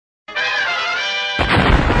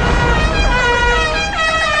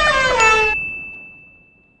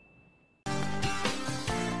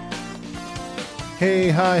Hey,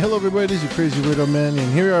 hi, hello everybody, this is YaCrazyWeirdo man,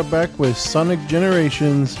 and here we are back with Sonic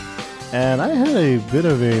Generations. And I had a bit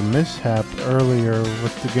of a mishap earlier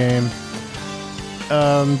with the game.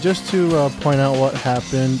 Just to point out what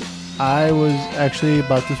happened, I was actually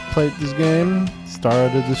about to play this game,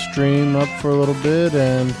 started the stream up for a little bit,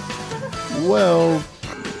 and well,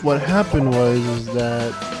 what happened was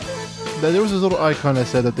that there was this little icon that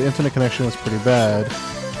said that the internet connection was pretty bad.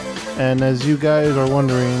 And as you guys are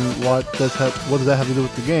wondering, what does that have to do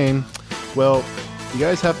with the game? Well, you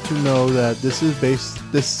guys have to know that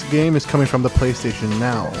this game is coming from the PlayStation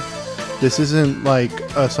Now. This isn't like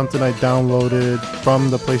something I downloaded from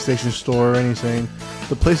the PlayStation Store or anything.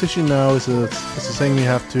 The PlayStation Now is a thing you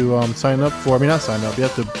have to sign up for. I mean, not sign up, you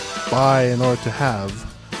have to buy in order to have.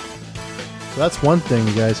 So that's one thing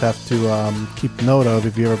you guys have to keep note of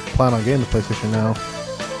if you ever plan on getting the PlayStation Now.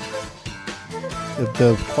 If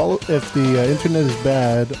the internet is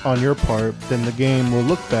bad on your part, then the game will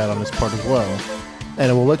look bad on its part as well.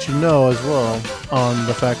 And it will let you know as well on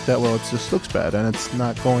the fact that, well, it just looks bad and it's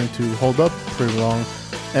not going to hold up pretty long.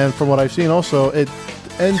 And from what I've seen also, it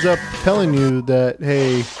ends up telling you that,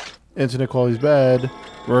 hey, internet quality is bad,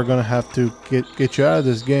 we're going to have to get you out of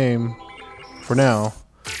this game for now.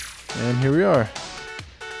 And here we are,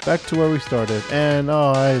 back to where we started. And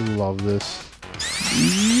oh, I love this.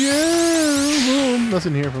 Yeah,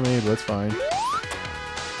 nothing here for me, but it's fine.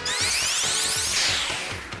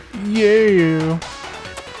 Yeah,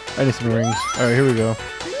 I need some rings. All right, here we go.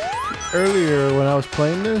 Earlier, when I was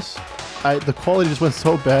playing this, the quality just went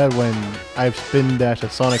so bad when I spin dash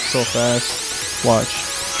at Sonic so fast. Watch.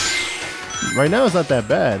 Right now, it's not that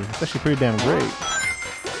bad. It's actually pretty damn great.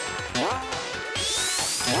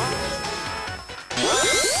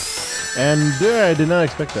 And there, I did not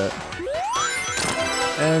expect that.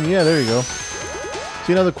 And yeah, there you go.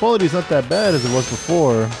 See, now the quality is not that bad as it was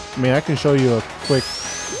before. I mean, I can show you a quick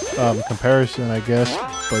comparison, I guess,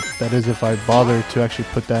 but that is if I bother to actually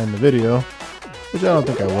put that in the video, which I don't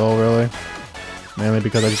think I will, really. Mainly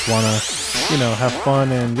because I just want to, you know, have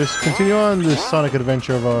fun and just continue on this Sonic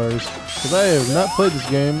adventure of ours. Because I have not played this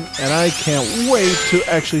game, and I can't wait to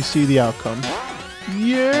actually see the outcome.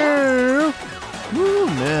 Yeah! Woo,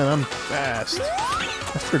 man, I'm fast.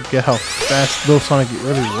 I forget how fast Little Sonic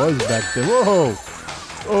really was back then. Whoa!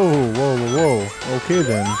 Oh, whoa, whoa, whoa. Okay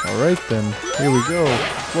then. Alright then. Here we go.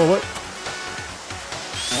 Whoa, what?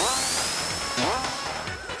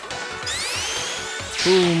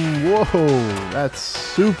 Boom, whoa. That's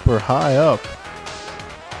super high up.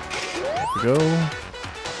 There we go.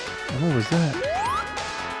 What was that?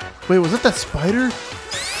 Wait, was that spider?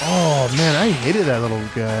 Oh man, I hated that little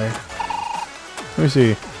guy. Let me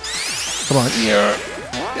see. Come on. Yeah.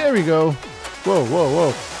 There we go. Whoa, whoa,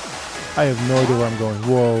 whoa. I have no idea where I'm going.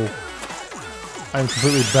 Whoa. I'm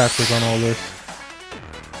completely backwards on all this.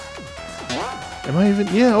 Am I even...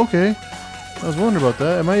 Yeah, okay. I was wondering about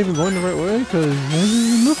that. Am I even going the right way? Because it doesn't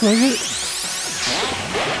even look like it.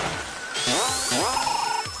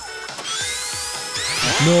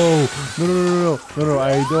 No. No, no, no, no, no, no.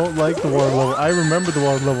 I don't like the water level. I remember the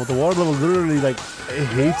water level. The water level literally, like, it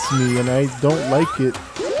hates me, and I don't like it.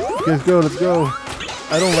 Let's go, let's go.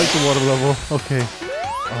 I don't like the water level. Okay.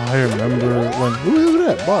 Oh, I remember when... Ooh, look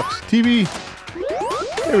at that box. TV.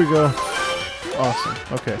 There we go. Awesome.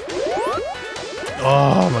 Okay.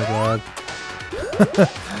 Oh my god.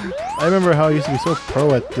 I remember how I used to be so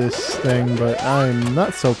pro at this thing, but I'm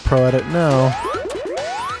not so pro at it now.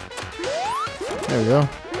 There we go.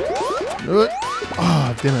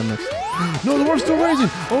 Oh, damn it, I missed. No, the water's still rising.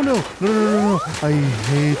 Oh no. No, no, no, no, no. I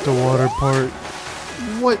hate the water part.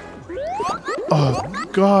 What? Oh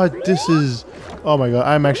god, this is... Oh my god,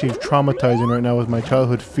 I'm actually traumatizing right now with my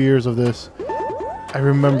childhood fears of this. I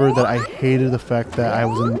remember that I hated the fact that I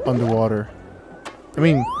was underwater. I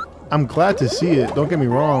mean, I'm glad to see it, don't get me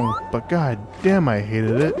wrong, but god damn I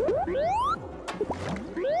hated it.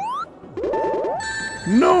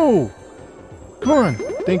 No! Come on,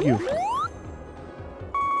 thank you.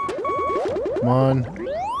 Come on,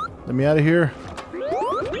 let me out of here.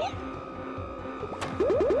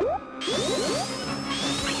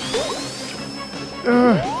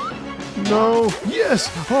 No. Yes!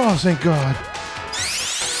 Oh, thank God.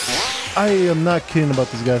 I am not kidding about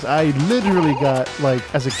this, guys. I literally got, like,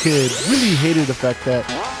 as a kid, really hated the fact that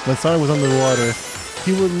when Sonic was underwater,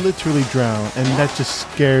 he would literally drown. And that just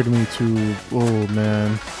scared me to... Oh,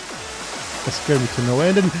 man. That scared me to no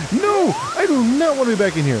end. And no! I do not want to be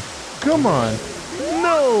back in here. Come on.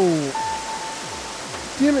 No!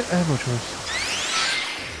 Damn it. I have no choice.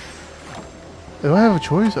 Do I have a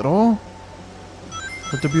choice at all?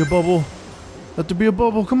 Let there be a bubble. Let there be a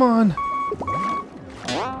bubble. Come on.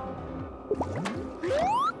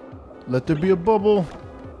 Let there be a bubble.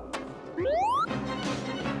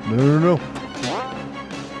 No, no, no, no.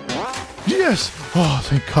 Yes! Oh,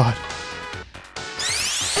 thank God.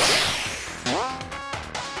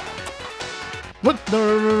 What? No,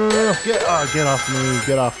 no, no, no, no. Get off me.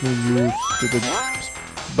 Get off me, you stupid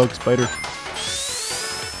bug spider.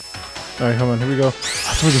 Alright, come on. Here we go.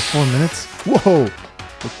 That's already 4 minutes? Whoa!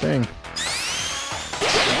 Good thing.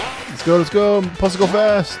 Let's go, let's go. Supposed to go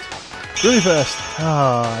fast. Really fast.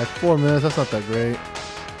 At 4 minutes, that's not that great.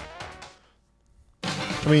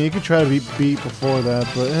 I mean, you could try to beat before that,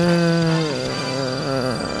 but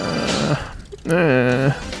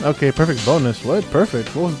okay, perfect bonus. What?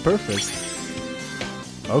 Perfect? What was perfect?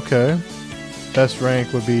 Okay. Best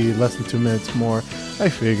rank would be less than 2 minutes more. I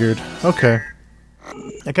figured. Okay.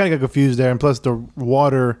 I kind of got confused there, and plus the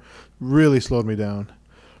water really slowed me down.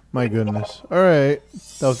 My goodness. Alright.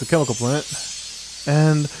 That was the chemical plant.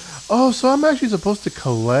 And oh, so I'm actually supposed to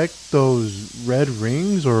collect those red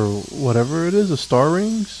rings or whatever it is, the star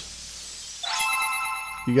rings?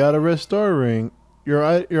 You got a red star ring. Your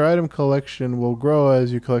item collection will grow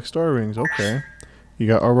as you collect star rings. Okay. You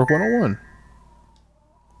got Artwork 101.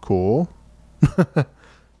 Cool.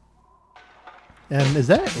 And is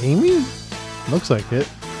that Amy? Looks like it.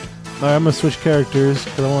 Alright, I'm gonna switch characters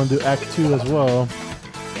because I want to do Act 2 as well.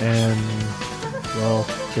 And, well,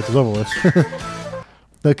 get this over with.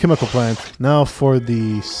 The chemical plant. Now for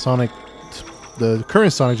the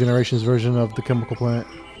current Sonic Generations version of the chemical plant.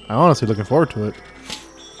 I'm honestly looking forward to it.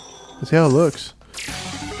 Let's see how it looks.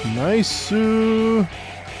 Nice. Go!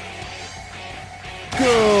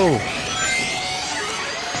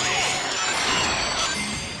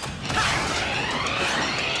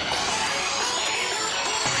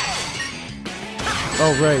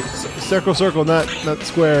 Oh right, circle, circle, not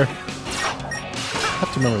square. I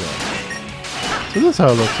have to remember that. So this is how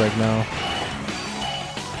it looks like now.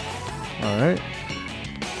 Alright.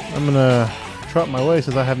 I'm gonna trot my way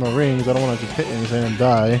since I have no rings. I don't want to just hit anything and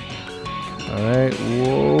die. Alright,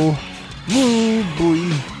 whoa. Woo, boy.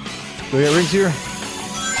 Do I get rings here?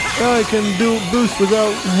 I can do boost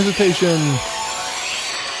without hesitation.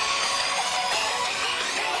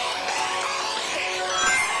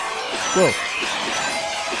 Whoa.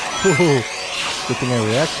 Whoa. Good thing I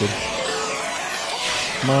reacted.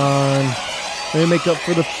 Come on. Let me make up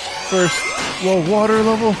for the first, well, water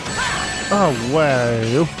level. Oh,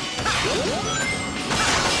 wow.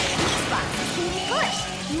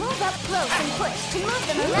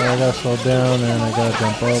 I gotta slow down and I gotta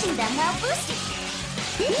jump up.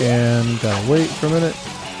 And gotta wait for a minute.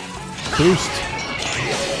 Boost.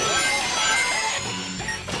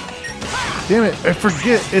 Damn it, I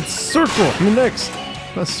forget. It's circle. I'm next.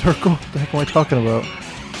 Not circle. What the heck am I talking about?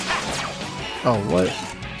 Oh, what?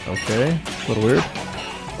 Okay. A little weird.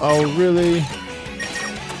 Oh, really?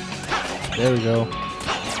 There we go.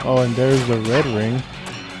 Oh, and there's the red ring.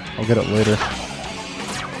 I'll get it later.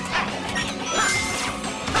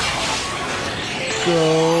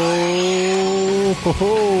 Go. Ho,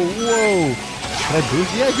 ho, whoa. Can I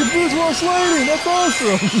boost? Yeah, I can boost while sliding. That's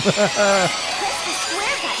awesome. Press the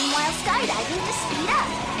square button while skydiving to speed up.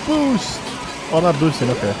 Boost. Oh, I'm not boosting.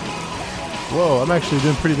 Okay. Whoa, I'm actually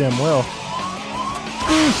doing pretty damn well.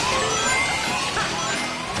 Boost.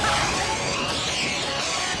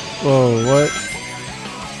 Whoa, what?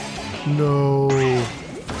 No. You'll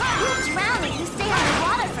drown if you stay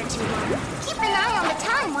underwater for too long. Keep an eye on the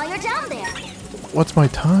time while you're down there. What's my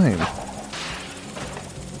time?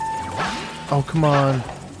 Oh, come on.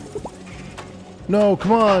 No,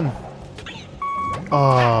 come on.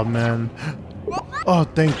 Oh, man. Oh,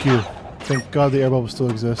 thank you. Thank God the air bubble still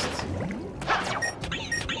exists.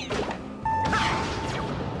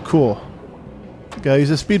 Cool. Gotta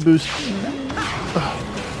use a speed boost.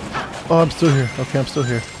 Oh, I'm still here. Okay, I'm still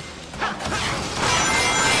here.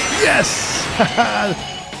 Yes!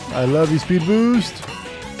 I love you, speed boost.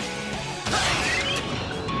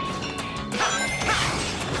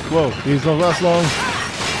 Whoa, these don't last long.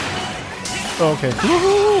 Oh, okay.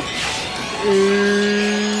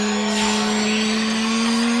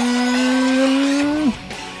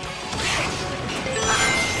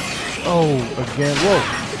 Oh, again. Whoa.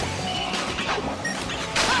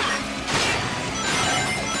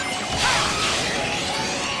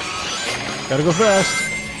 Gotta go fast.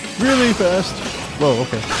 Really fast. Whoa,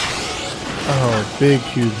 okay. Oh, big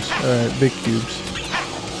cubes. Alright, big cubes.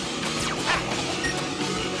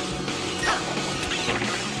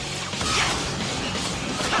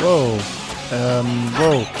 Whoa.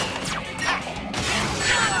 Whoa.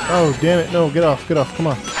 Oh, damn it. No, get off, come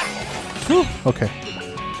on. Whew. Okay.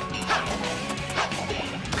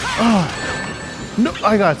 Oh. No,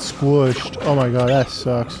 I got squished. Oh my god, that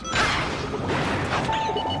sucks.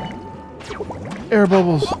 Air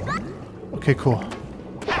bubbles. Okay, cool.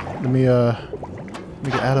 Let me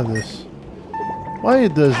get out of this. Why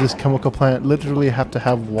does this chemical plant literally have to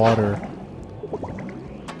have water?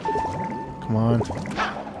 Come on.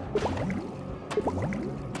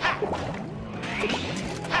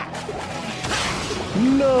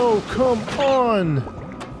 No, come on!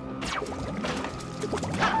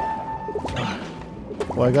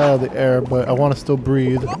 Well, I got out of the air, but I want to still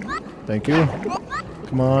breathe. Thank you.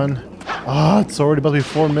 Come on. Ah, it's already about to be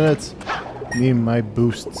 4 minutes. Need my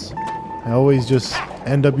boosts. I always just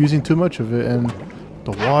end up using too much of it, and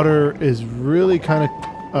the water is really kind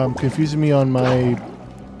of confusing me on my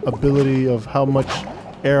ability of how much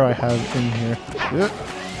air I have in here. Yeah.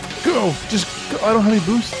 Go! Just go. I don't have any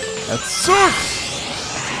boosts. That sucks!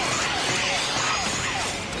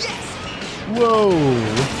 Whoa!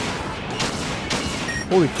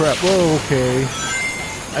 Holy crap. Whoa, okay.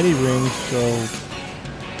 I need rings, so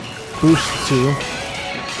boost 2.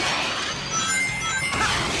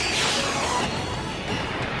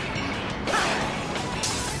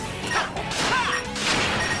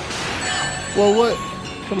 Well, what?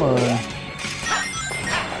 Come on.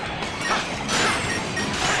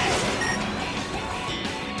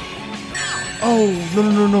 Oh,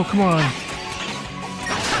 no, come on.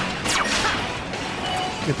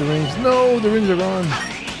 Get the rings. No, the rings are gone.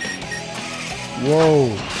 Whoa.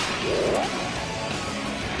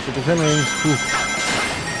 Get the 10 rings.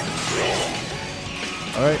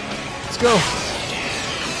 Alright, let's go.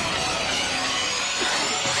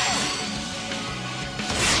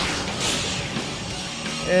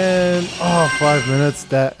 And, oh, 5 minutes.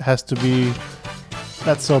 That has to be...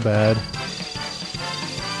 That's so bad.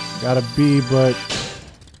 Got a B, but...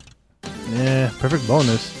 Yeah, perfect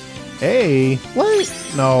bonus. A? What?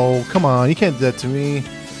 No, come on. You can't do that to me.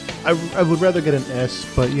 I would rather get an S,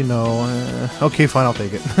 but, you know... okay, fine, I'll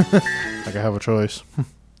take it. Like I have a choice.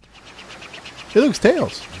 It looks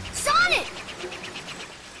Tails. Sonic!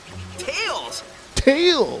 Tails!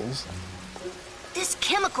 Tails! This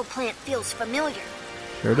chemical plant feels familiar.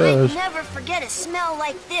 Sure does. I'd never forget a smell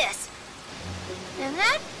like this. And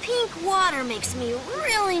that pink water makes me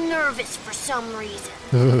really nervous for some reason.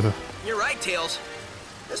 You're right, Tails.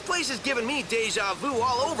 This place is giving me deja vu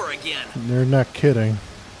all over again. They're not kidding.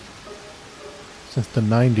 Since the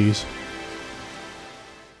 90s.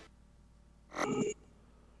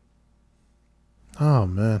 Oh,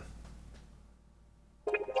 man.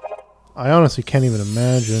 I honestly can't even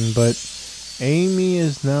imagine, but Amy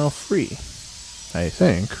is now free. I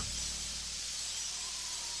think.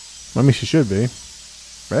 I mean, she should be.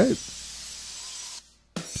 Right?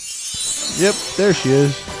 Yep, there she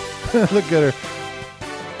is. Look at her.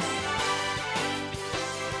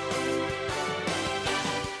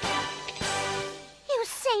 You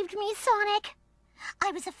saved me, Sonic.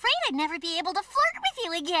 I was afraid I'd never be able to flirt with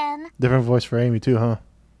you again. Different voice for Amy too, huh?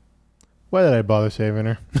 Why did I bother saving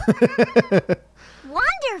her?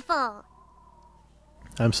 Wonderful.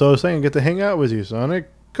 I'm so excited to get to hang out with you, Sonic.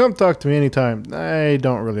 Come talk to me anytime. I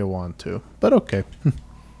don't really want to, but okay.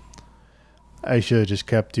 I should have just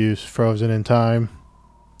kept you frozen in time.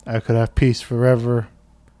 I could have peace forever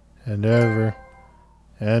and ever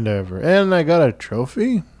and ever. And I got a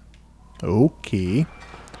trophy? Okay.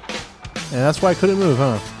 And that's why I couldn't move,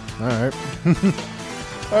 huh? Alright.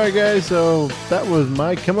 Alright guys, so that was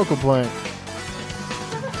my chemical plant.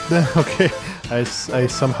 Okay, I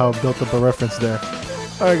somehow built up a reference there.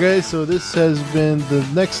 Alright guys, so this has been the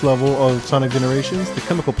next level of Sonic Generations, the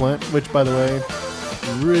chemical plant, which by the way,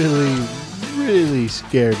 really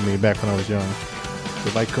scared me back when I was young.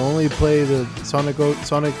 If I could only play the Sonic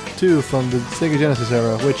 2 from the Sega Genesis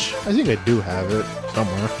era, which I think I do have it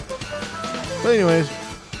somewhere. But anyways,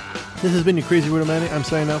 this has been YaCrazyWeirdo Man. I'm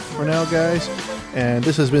signing off for now, guys. And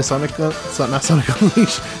this has been Sonic, not Sonic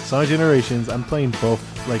Unleashed, Sonic Generations. I'm playing both,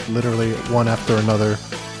 like literally one after another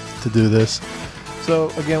to do this. So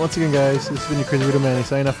again, once again, guys, this has been YaCrazyWeirdo Man.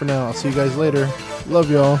 Signing off for now. I'll see you guys later.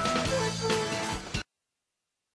 Love y'all.